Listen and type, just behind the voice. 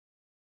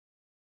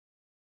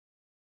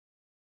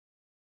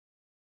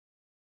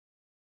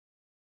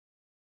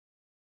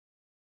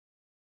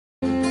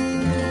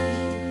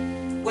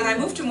I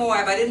moved to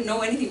Moab, I didn't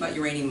know anything about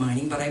uranium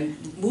mining, but I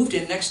moved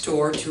in next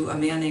door to a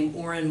man named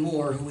Orrin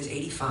Moore, who was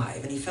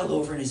 85, and he fell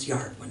over in his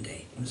yard one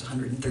day. It was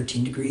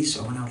 113 degrees,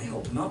 so I went out to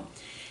help him out.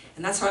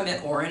 And that's how I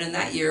met Orrin, and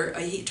that year,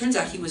 it turns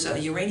out he was a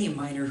uranium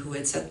miner who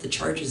had set the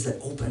charges that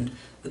opened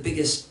the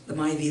biggest, the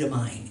Moab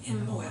mine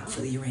in Moab for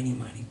the uranium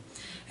mining.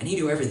 And he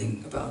knew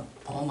everything about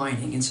all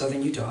mining in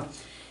southern Utah.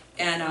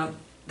 And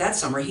that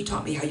summer, he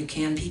taught me how you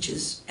can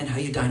peaches and how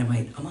you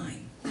dynamite a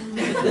mine.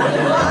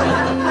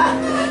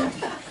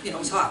 You know,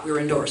 it was hot, we were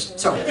indoors.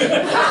 So,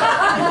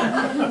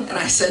 and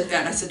I said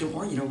to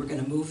Orrin, you know, we're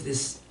going to move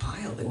this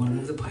pile. They want to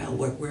move the pile.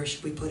 Where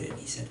should we put it? And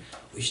he said,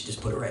 we should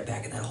just put it right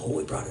back in that hole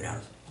we brought it out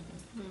of.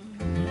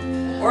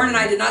 Orrin and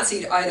I did not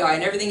see eye to eye,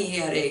 and everything. He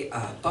had a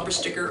bumper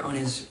sticker on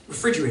his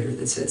refrigerator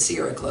that said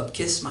Sierra Club,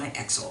 kiss my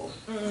Exol.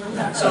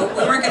 So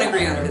we weren't going to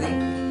agree on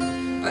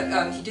everything.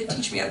 But he did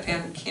teach me how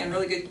to can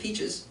really good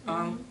peaches.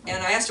 And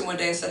I asked him one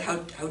day, I said,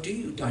 how do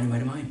you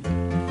dynamite a mine?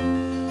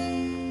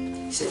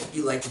 He said,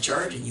 you light the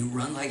charge and you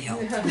run like hell.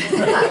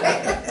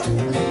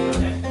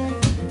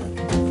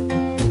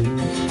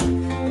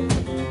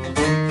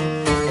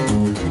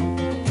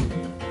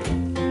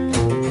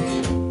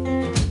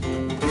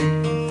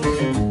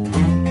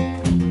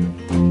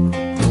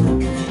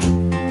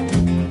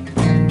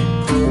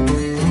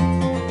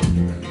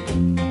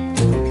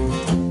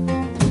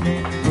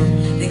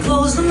 They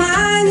closed the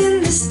mine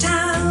in this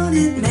town,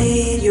 it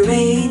made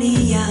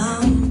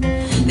uranium.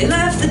 They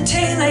left the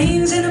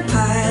tailings in a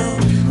pile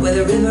where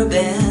the river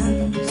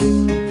bends.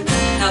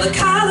 Now the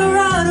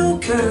Colorado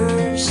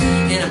curves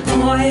in a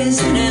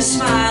poisonous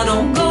smile.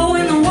 Don't go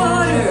in the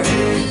water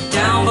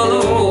down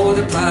below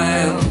the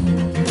pile.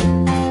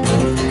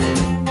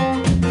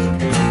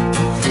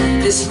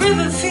 This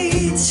river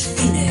feeds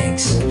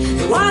Phoenix,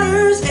 the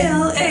water's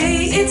LA.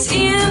 It's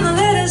in the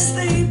lettuce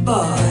they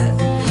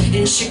bought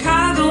in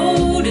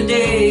Chicago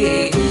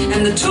today.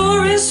 And the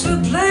tourists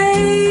will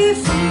play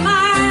for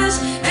miles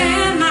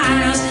and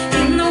miles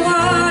in the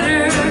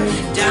water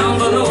down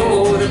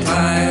below the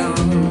pile.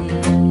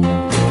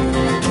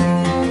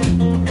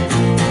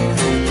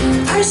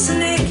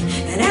 Arsenic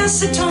and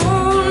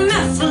acetone,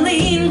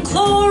 methylene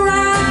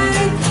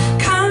chloride,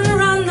 come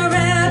run the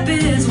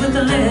rapids with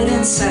the lead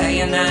and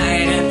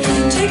cyanide.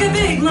 And take a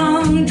big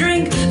long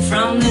drink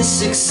from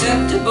this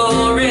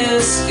acceptable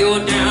risk.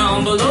 You're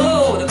down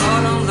below the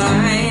bottom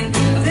line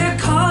of their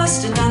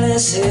cost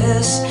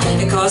analysis.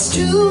 It costs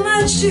too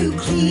much to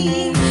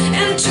clean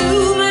and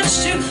too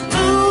much to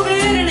move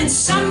it, and it's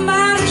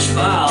somebody's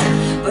fault,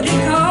 but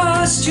it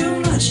costs too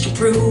much to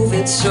prove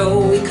it. So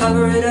we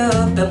cover it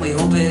up and we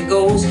hope it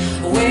goes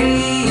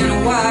away in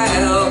a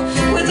while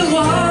with the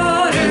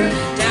water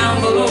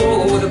down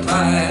below the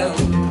pile.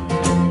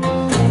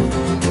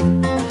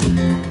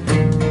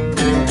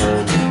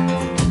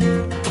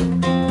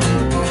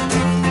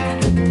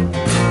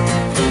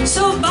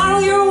 So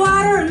bottle your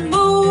water and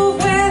move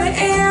where the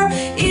air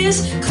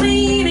is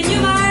clean, and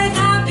you might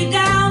not be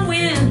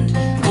downwind.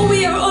 Oh,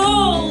 we are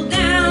all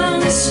down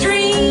the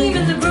stream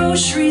in the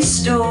grocery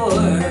store,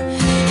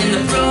 in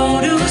the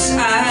produce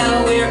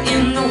aisle. We're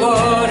in the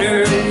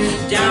water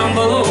down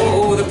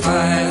below the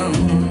pile.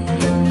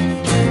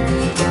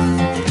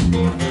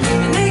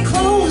 And they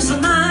closed the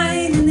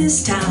mine in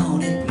this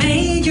town, it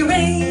made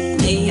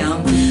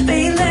uranium.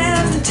 They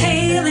left the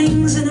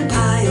tailings in a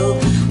pile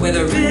where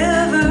the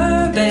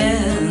river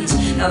bends.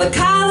 Now the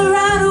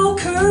Colorado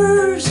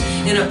curves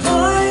in a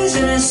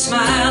poisonous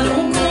smile.